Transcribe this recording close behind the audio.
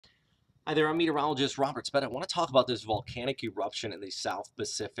Hi there, I'm meteorologist Robert Spett. I want to talk about this volcanic eruption in the South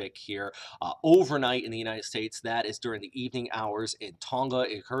Pacific here overnight in the United States. That is during the evening hours in Tonga.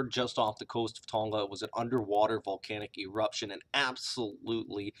 It occurred just off the coast of Tonga. It was an underwater volcanic eruption and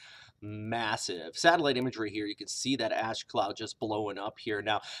absolutely massive. Satellite imagery here, you can see that ash cloud just blowing up here.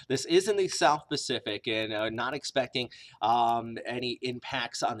 Now, this is in the South Pacific and not expecting any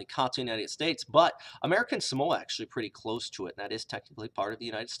impacts on the continental United States, but American Samoa actually pretty close to it, and that is technically part of the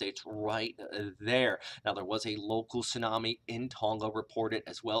United States right there. Now, there was a local tsunami in Tonga reported,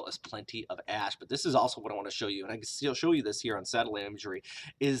 as well as plenty of ash. But this is also what I want to show you, and I can still show you this here on satellite imagery,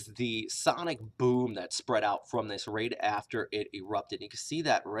 is the sonic boom that spread out from this right after it erupted. You can see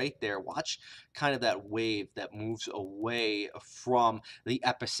that right there. Watch kind of that wave that moves away from the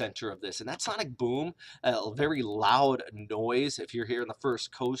epicenter of this. And that sonic boom, a very loud noise. If you're here in the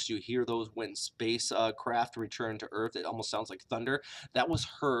first coast, you hear those when space craft return to Earth. It almost sounds like thunder. That was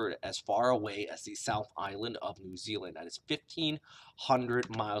heard as far away as the South Island of New Zealand. That is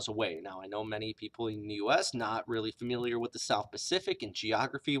 1,500 miles away. Now, I know many people in the U.S. not really familiar with the South Pacific and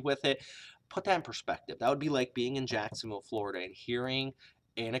geography with it. Put that in perspective. That would be like being in Jacksonville, Florida, and hearing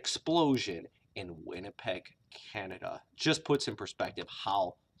an explosion in Winnipeg, Canada. Just puts in perspective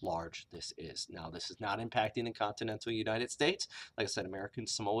how large this is. Now, this is not impacting the continental United States. Like I said, American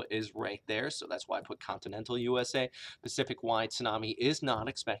Samoa is right there, so that's why I put continental USA. Pacific-wide tsunami is not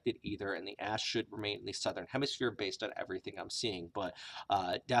expected either, and the ash should remain in the southern hemisphere based on everything I'm seeing, but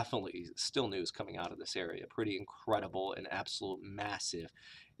definitely still news coming out of this area. Pretty incredible and absolute massive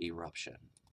eruption.